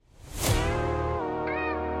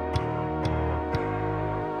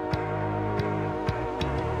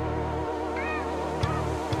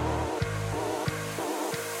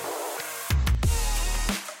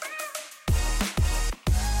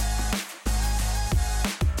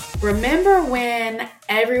Remember when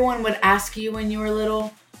everyone would ask you when you were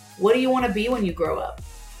little, what do you want to be when you grow up?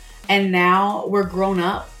 And now we're grown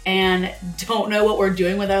up and don't know what we're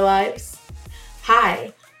doing with our lives?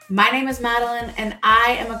 Hi, my name is Madeline and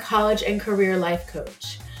I am a college and career life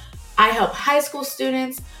coach. I help high school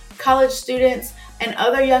students, college students, and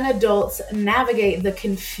other young adults navigate the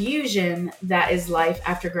confusion that is life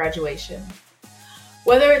after graduation.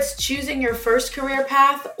 Whether it's choosing your first career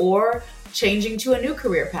path or changing to a new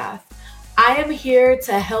career path, I am here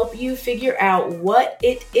to help you figure out what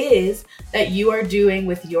it is that you are doing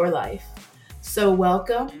with your life. So,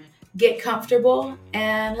 welcome, get comfortable,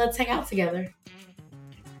 and let's hang out together.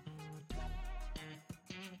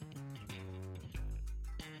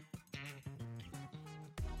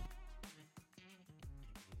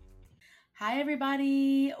 Hi,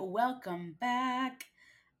 everybody. Welcome back.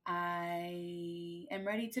 I am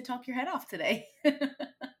ready to talk your head off today.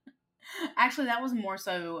 Actually, that was more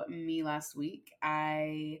so me last week.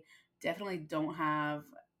 I definitely don't have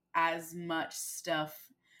as much stuff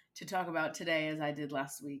to talk about today as I did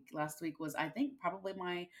last week. Last week was, I think, probably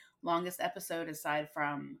my longest episode aside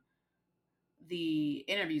from the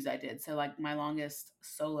interviews I did. So, like, my longest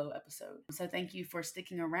solo episode. So, thank you for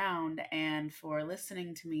sticking around and for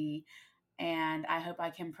listening to me. And I hope I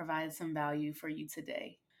can provide some value for you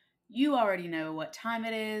today. You already know what time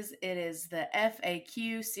it is. It is the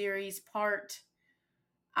FAQ series part.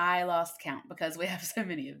 I lost count because we have so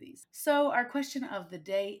many of these. So, our question of the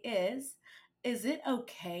day is it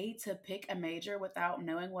okay to pick a major without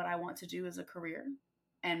knowing what I want to do as a career?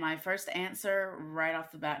 And my first answer right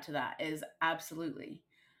off the bat to that is absolutely.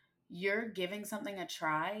 You're giving something a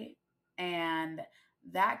try, and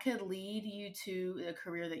that could lead you to a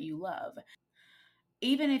career that you love.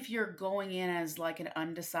 Even if you're going in as like an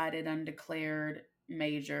undecided, undeclared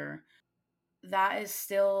major, that is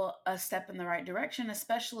still a step in the right direction,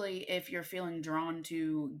 especially if you're feeling drawn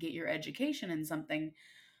to get your education in something,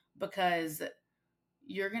 because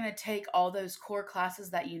you're going to take all those core classes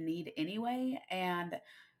that you need anyway, and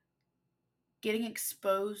getting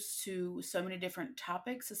exposed to so many different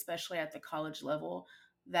topics, especially at the college level,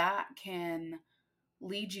 that can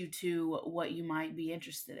lead you to what you might be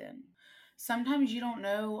interested in. Sometimes you don't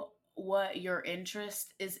know what your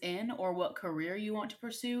interest is in or what career you want to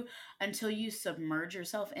pursue until you submerge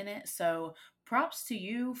yourself in it. So, props to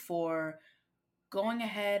you for going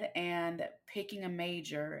ahead and picking a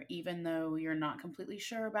major, even though you're not completely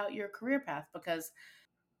sure about your career path. Because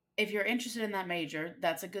if you're interested in that major,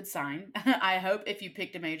 that's a good sign. I hope if you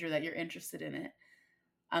picked a major that you're interested in it.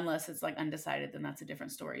 Unless it's like undecided, then that's a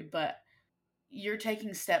different story. But you're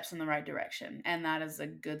taking steps in the right direction, and that is a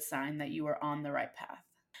good sign that you are on the right path.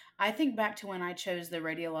 I think back to when I chose the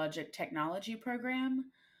radiologic technology program.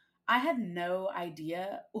 I had no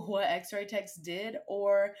idea what x ray techs did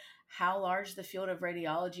or how large the field of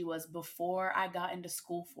radiology was before I got into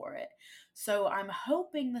school for it. So I'm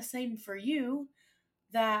hoping the same for you,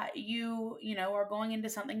 that you are going into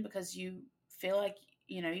something because you feel like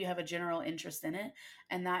you have a general interest in it,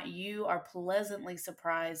 and that you are pleasantly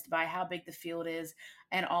surprised by how big the field is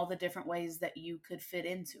and all the different ways that you could fit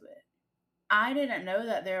into it. I didn't know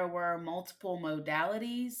that there were multiple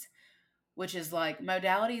modalities, which is like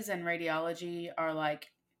modalities in radiology are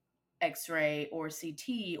like x-ray or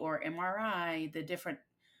CT or MRI, the different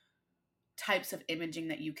types of imaging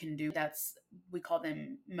that you can do. That's, we call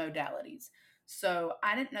them modalities. So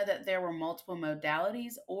I didn't know that there were multiple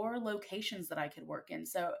modalities or locations that I could work in.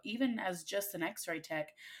 So even as just an x-ray tech,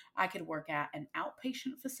 I could work at an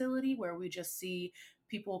outpatient facility where we just see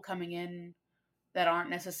people coming in that aren't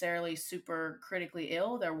necessarily super critically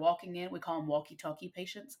ill. They're walking in, we call them walkie-talkie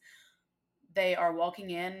patients. They are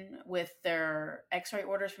walking in with their x-ray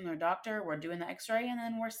orders from their doctor. We're doing the x-ray and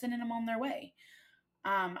then we're sending them on their way.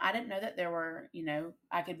 I didn't know that there were,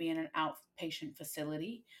 I could be in an outpatient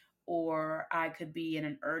facility, or I could be in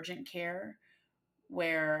an urgent care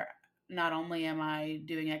where not only am I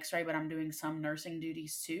doing x-ray, but I'm doing some nursing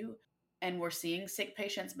duties too. And we're seeing sick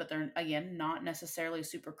patients, but they're, again, not necessarily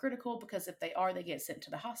super critical, because if they are, they get sent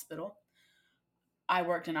to the hospital. I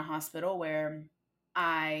worked in a hospital where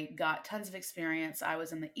I got tons of experience. I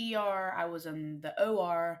was in the ER, I was in the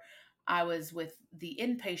OR, I was with the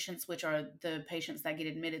inpatients, which are the patients that get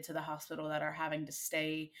admitted to the hospital that are having to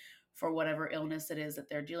stay for whatever illness it is that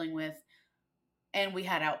they're dealing with. And we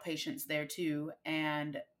had outpatients there too.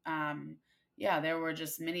 And yeah, there were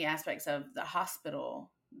just many aspects of the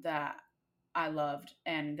hospital that I loved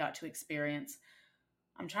and got to experience.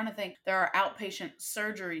 I'm trying to think. There are outpatient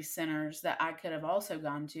surgery centers that I could have also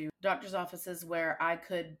gone to, doctor's offices where I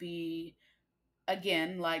could be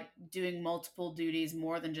again, like doing multiple duties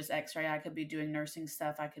more than just x-ray. I could be doing nursing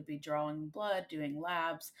stuff, I could be drawing blood, doing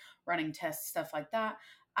labs, running tests, stuff like that.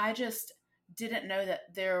 I just didn't know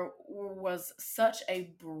that there was such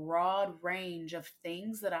a broad range of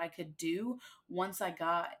things that I could do once I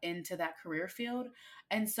got into that career field.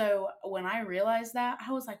 And so when I realized that,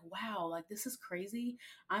 I was like, wow, like this is crazy.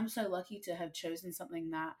 I'm so lucky to have chosen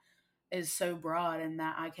something that is so broad and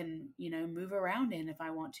that I can, move around in if I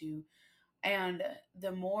want to. And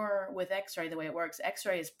the more with x-ray, the way it works,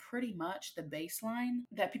 x-ray is pretty much the baseline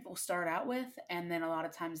that people start out with. And then a lot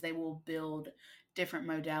of times they will build different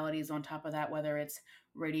modalities on top of that, whether it's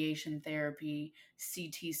radiation therapy,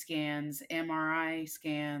 CT scans, MRI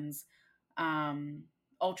scans. Um,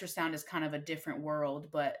 Ultrasound is kind of a different world,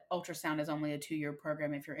 but ultrasound is only a 2-year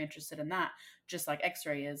program if you're interested in that, just like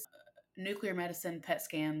x-ray is. Nuclear medicine, PET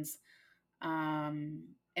scans, um,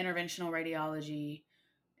 interventional radiology.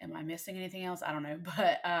 Am I missing anything else? I don't know.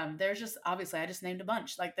 But there's just, obviously, I just named a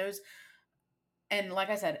bunch. Like those, and like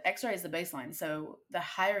I said, x-ray is the baseline. So the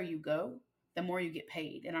higher you go, the more you get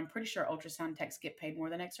paid. And I'm pretty sure ultrasound techs get paid more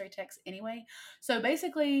than x-ray techs anyway. So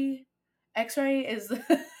basically, x-ray is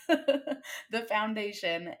the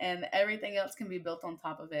foundation, and everything else can be built on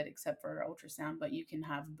top of it except for ultrasound. But you can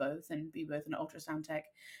have both and be both an ultrasound tech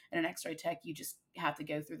and an x-ray tech. You just have to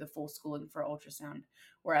go through the full schooling for ultrasound.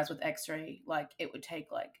 Whereas with x-ray, like it would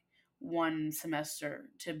take like one semester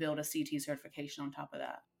to build a CT certification on top of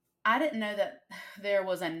that. I didn't know that there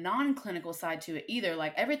was a non-clinical side to it either.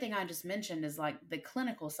 Like everything I just mentioned is like the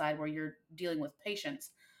clinical side where you're dealing with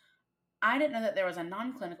patients. I didn't know that there was a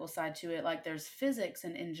non-clinical side to it. Like there's physics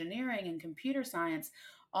and engineering and computer science,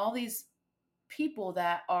 all these people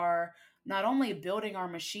that are not only building our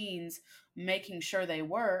machines, making sure they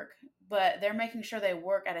work, but they're making sure they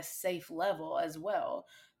work at a safe level as well.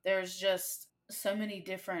 There's just so many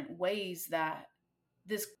different ways that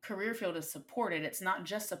this career field is supported. It's not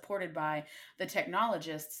just supported by the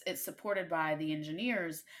technologists, it's supported by the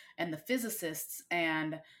engineers and the physicists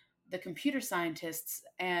and the computer scientists.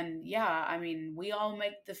 And yeah, I mean, we all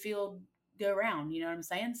make the field go round, you know what I'm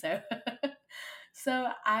saying? So so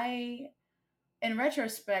I in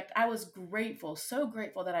retrospect, I was grateful, so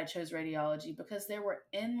grateful that I chose radiology because there were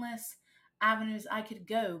endless avenues I could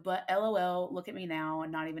go. But LOL, look at me now,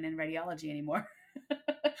 and not even in radiology anymore.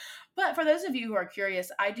 But for those of you who are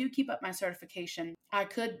curious, I do keep up my certification. I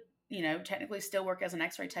could, technically still work as an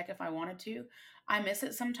x ray tech if I wanted to. I miss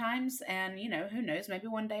it sometimes, and, who knows, maybe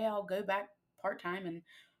one day I'll go back part time and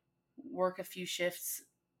work a few shifts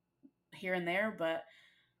here and there. But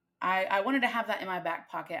I wanted to have that in my back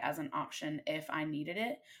pocket as an option if I needed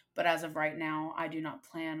it. But as of right now, I do not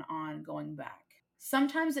plan on going back.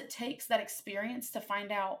 Sometimes it takes that experience to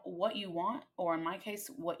find out what you want, or in my case,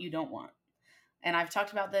 what you don't want. And I've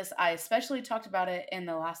talked about this. I especially talked about it in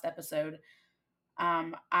the last episode.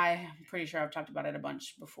 I'm pretty sure I've talked about it a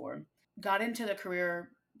bunch before. Got into the career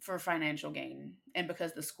for financial gain and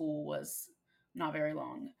because the school was not very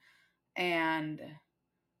long. And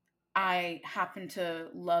I happened to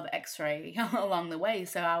love x-ray along the way.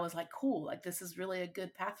 So I was like, cool, like this is really a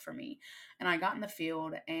good path for me. And I got in the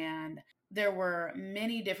field, and there were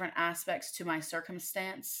many different aspects to my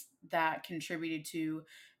circumstance that contributed to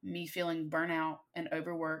me feeling burnout and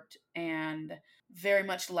overworked and very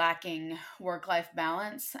much lacking work-life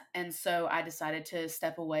balance. And so I decided to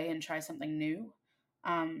step away and try something new.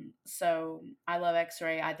 So I love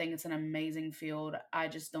x-ray. I think it's an amazing field. I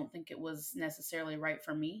just don't think it was necessarily right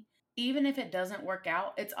for me. Even if it doesn't work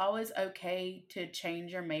out, it's always okay to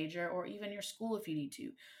change your major or even your school if you need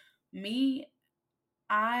to. Me,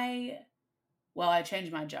 I I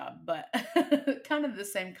changed my job, but kind of the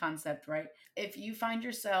same concept, right? If you find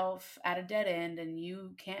yourself at a dead end and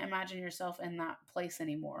you can't imagine yourself in that place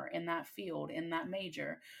anymore, in that field, in that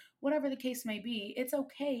major, whatever the case may be, it's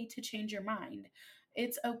okay to change your mind.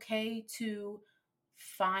 It's okay to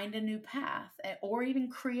find a new path, or even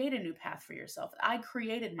create a new path for yourself. I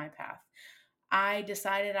created my path. I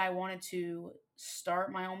decided I wanted to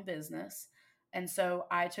start my own business. And so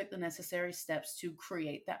I took the necessary steps to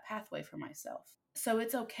create that pathway for myself. So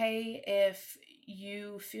it's okay if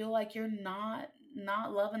you feel like you're not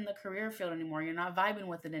loving the career field anymore. You're not vibing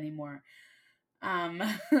with it anymore. Um,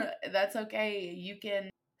 that's okay. You can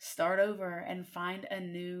start over and find a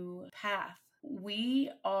new path. We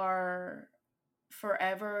are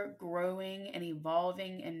forever growing and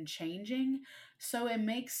evolving and changing. So it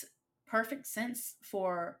makes perfect sense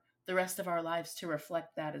for the rest of our lives to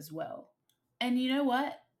reflect that as well. And you know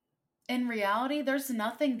what? In reality, there's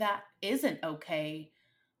nothing that isn't okay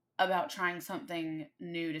about trying something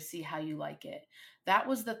new to see how you like it. That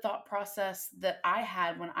was the thought process that I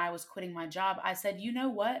had when I was quitting my job. I said, you know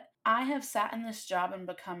what? I have sat in this job and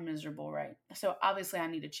become miserable, right? So obviously I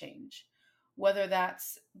need to change. Whether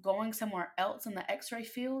that's going somewhere else in the x ray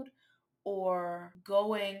field or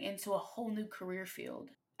going into a whole new career field.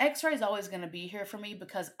 X-ray is always going to be here for me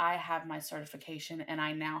because I have my certification and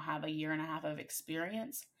I now have a year and a half of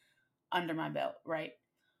experience under my belt, right?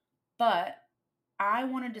 But I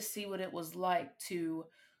wanted to see what it was like to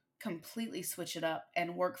completely switch it up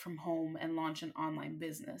and work from home and launch an online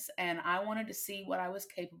business. And I wanted to see what I was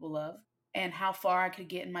capable of and how far I could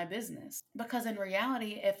get in my business. Because in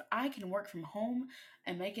reality, if I can work from home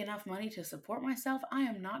and make enough money to support myself, I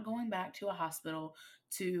am not going back to a hospital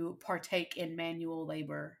to partake in manual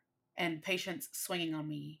labor and patients swinging on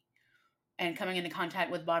me and coming into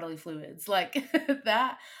contact with bodily fluids. Like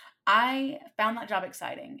that, I found that job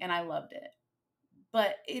exciting and I loved it.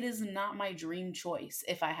 But it is not my dream choice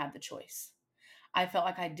if I had the choice. I felt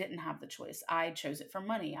like I didn't have the choice. I chose it for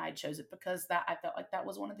money. I chose it because that I felt like that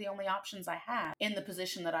was one of the only options I had in the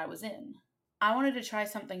position that I was in. I wanted to try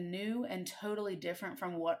something new and totally different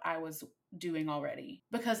from what I was doing already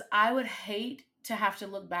because I would hate to have to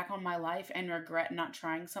look back on my life and regret not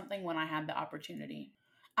trying something when I had the opportunity.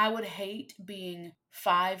 I would hate being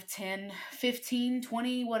 5, 10, 15,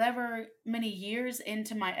 20, whatever many years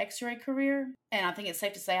into my x ray career. And I think it's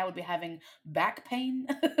safe to say I would be having back pain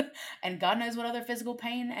and God knows what other physical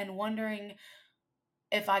pain and wondering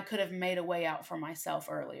if I could have made a way out for myself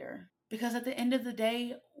earlier. Because at the end of the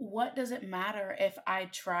day, what does it matter if I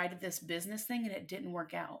tried this business thing and it didn't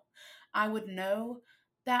work out? I would know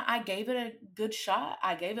that I gave it a good shot.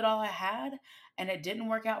 I gave it all I had and it didn't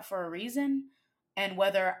work out for a reason. And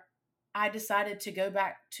whether I decided to go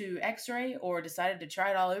back to x-ray or decided to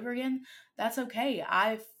try it all over again, that's okay.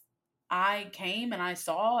 I came and I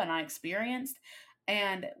saw and I experienced,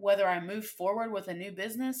 and whether I move forward with a new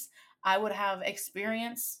business, I would have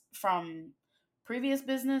experience from previous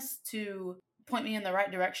business to point me in the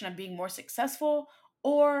right direction of being more successful.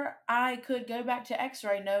 Or I could go back to x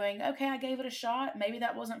ray knowing, okay, I gave it a shot. Maybe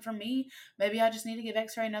that wasn't for me. Maybe I just need to give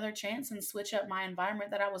x ray another chance and switch up my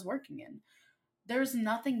environment that I was working in. There's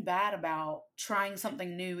nothing bad about trying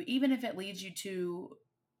something new, even if it leads you to,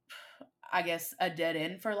 I guess, a dead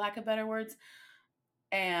end, for lack of better words,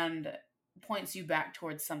 and points you back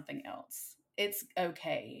towards something else. It's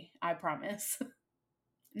okay, I promise.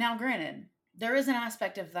 Now, granted, there is an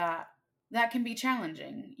aspect of that that can be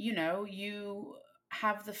challenging. You know, you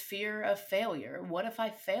have the fear of failure. What if I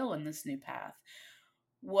fail in this new path?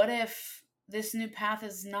 What if this new path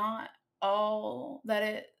is not all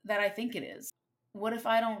that I think it is? What if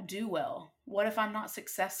I don't do well? What if I'm not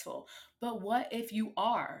successful? But what if you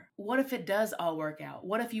are? What if it does all work out?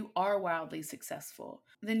 What if you are wildly successful?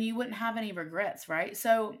 Then you wouldn't have any regrets, right?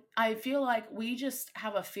 So I feel like we just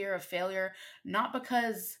have a fear of failure, not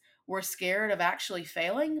because we're scared of actually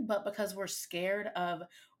failing, but because we're scared of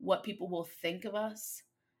what people will think of us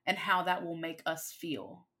and how that will make us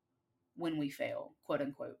feel when we fail, quote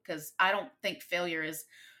unquote. Because I don't think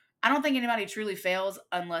anybody truly fails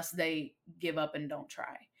unless they give up and don't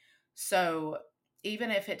try. So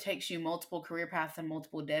even if it takes you multiple career paths and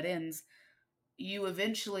multiple dead ends, you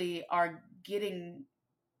eventually are getting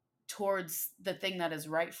towards the thing that is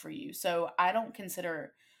right for you. So I don't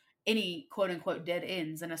consider any quote unquote dead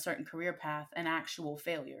ends in a certain career path an actual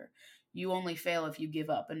failure. You only fail if you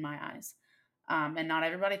give up, in my eyes. And not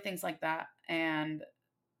everybody thinks like that. And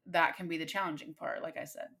that can be the challenging part, like I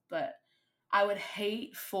said. But I would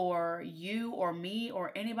hate for you or me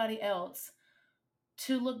or anybody else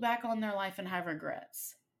to look back on their life and have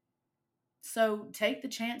regrets. So take the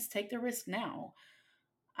chance, take the risk now.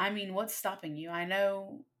 I mean, what's stopping you? I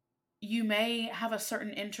know you may have a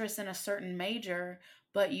certain interest in a certain major,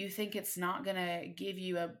 but you think it's not going to give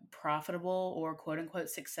you a profitable or quote unquote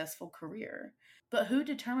successful career. But who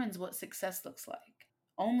determines what success looks like?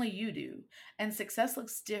 Only you do. And success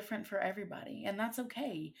looks different for everybody, and that's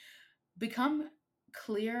okay. Become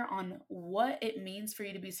clear on what it means for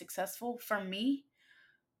you to be successful. For me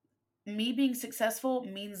being successful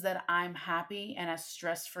means that I'm happy and as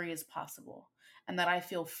stress free as possible, and that I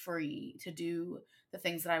feel free to do the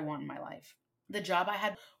things that I want in my life. The job I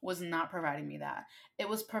had was not providing me that. It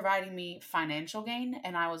was providing me financial gain,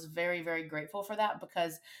 and I was very, very grateful for that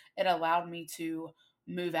because it allowed me to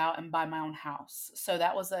move out and buy my own house. So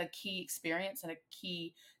that was a key experience and a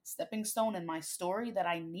key stepping stone in my story that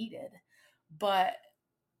I needed. But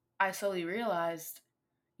I slowly realized,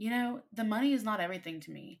 the money is not everything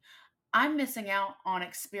to me. I'm missing out on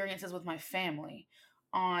experiences with my family,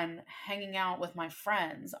 on hanging out with my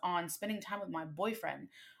friends, on spending time with my boyfriend.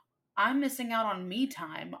 I'm missing out on me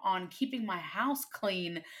time, on keeping my house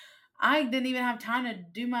clean. I didn't even have time to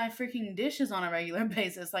do my freaking dishes on a regular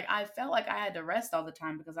basis. Like, I felt like I had to rest all the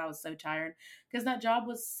time because I was so tired, because that job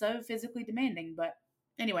was so physically demanding. But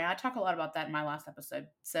anyway, I talk a lot about that in my last episode.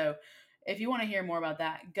 So if you want to hear more about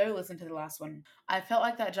that, go listen to the last one. I felt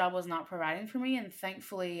like that job was not providing for me, and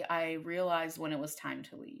thankfully, I realized when it was time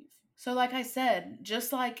to leave. So, like I said,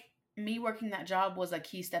 just like me working that job was a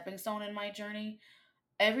key stepping stone in my journey,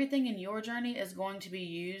 everything in your journey is going to be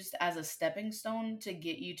used as a stepping stone to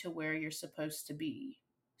get you to where you're supposed to be.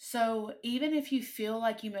 So, even if you feel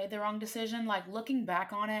like you made the wrong decision, like looking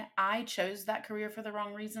back on it, I chose that career for the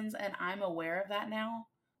wrong reasons and I'm aware of that now.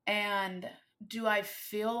 And do I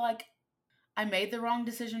feel like I made the wrong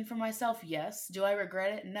decision for myself? Yes. Do I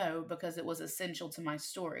regret it? No, because it was essential to my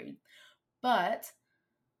story. But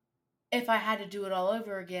if I had to do it all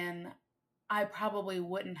over again, I probably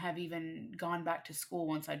wouldn't have even gone back to school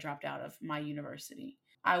once I dropped out of my university.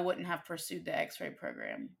 I wouldn't have pursued the x ray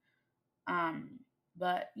program. Um,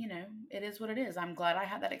 but, it is what it is. I'm glad I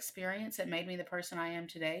had that experience. It made me the person I am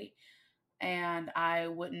today, and I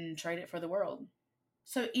wouldn't trade it for the world.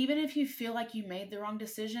 So, even if you feel like you made the wrong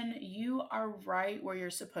decision, you are right where you're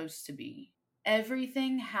supposed to be.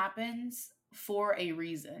 Everything happens for a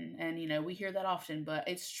reason. And, we hear that often, but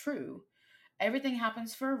it's true. Everything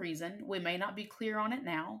happens for a reason. We may not be clear on it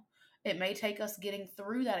now. It may take us getting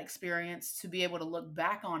through that experience to be able to look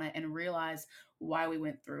back on it and realize why we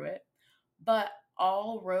went through it. But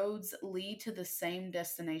all roads lead to the same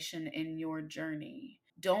destination in your journey.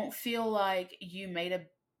 Don't feel like you made a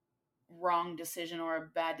wrong decision or a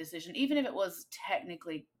bad decision. Even if it was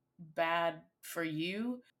technically bad for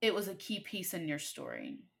you, it was a key piece in your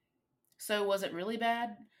story. So, was it really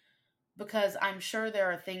bad? Because I'm sure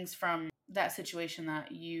there are things from that situation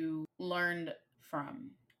that you learned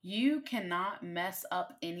from. You cannot mess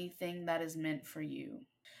up anything that is meant for you.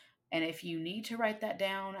 And if you need to write that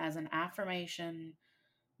down as an affirmation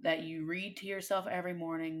that you read to yourself every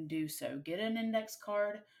morning, do so. Get an index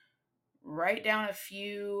card, write down a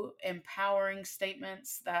few empowering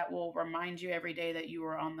statements that will remind you every day that you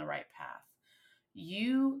are on the right path.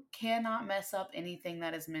 You cannot mess up anything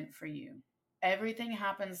that is meant for you. Everything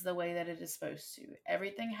happens the way that it is supposed to.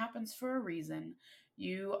 Everything happens for a reason.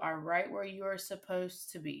 You are right where you are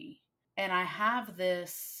supposed to be. And I have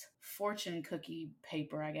this fortune cookie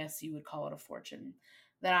paper, I guess you would call it a fortune,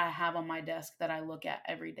 that I have on my desk that I look at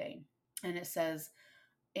every day. And it says,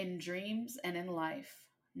 in dreams and in life,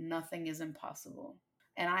 nothing is impossible.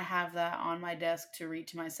 And I have that on my desk to read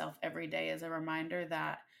to myself every day as a reminder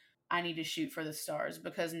that I need to shoot for the stars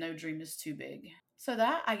because no dream is too big. So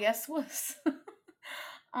that, I guess, was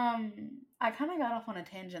I kind of got off on a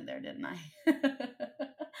tangent there, didn't I?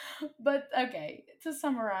 But okay, to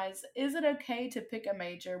summarize, is it okay to pick a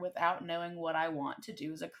major without knowing what I want to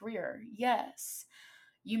do as a career? Yes.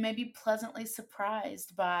 You may be pleasantly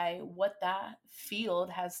surprised by what that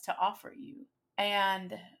field has to offer you.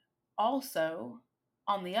 And also,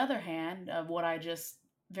 on the other hand, of what I just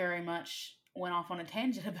very much went off on a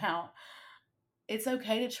tangent about, it's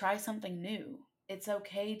okay to try something new. It's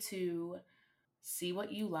okay to see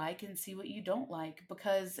what you like and see what you don't like,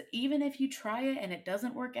 because even if you try it and it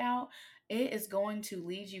doesn't work out, it is going to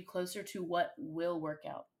lead you closer to what will work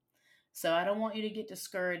out. So I don't want you to get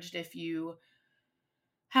discouraged if you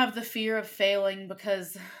have the fear of failing,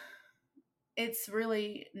 because it's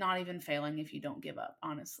really not even failing if you don't give up,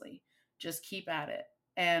 honestly. Just keep at it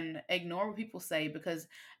and ignore what people say, because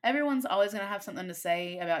everyone's always going to have something to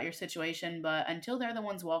say about your situation, but until they're the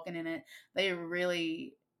ones walking in it, they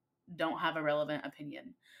really don't have a relevant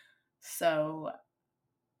opinion. So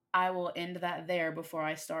I will end that there before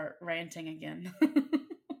I start ranting again.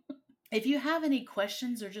 If you have any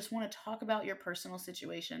questions or just want to talk about your personal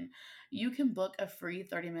situation, you can book a free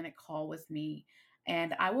 30-minute call with me,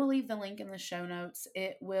 and I will leave the link in the show notes.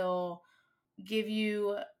 It will give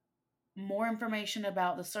you more information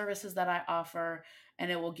about the services that I offer,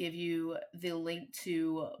 and it will give you the link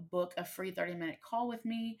to book a free 30-minute call with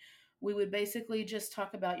me. We would basically just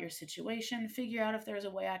talk about your situation, figure out if there's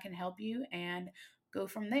a way I can help you, and go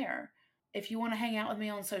from there. If you want to hang out with me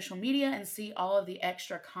on social media and see all of the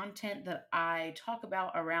extra content that I talk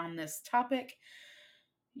about around this topic,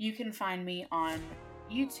 you can find me on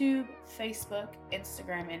YouTube, Facebook,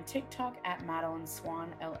 Instagram, and TikTok at Madeline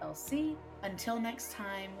Swan LLC. Until next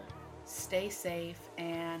time, stay safe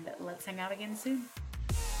and let's hang out again soon.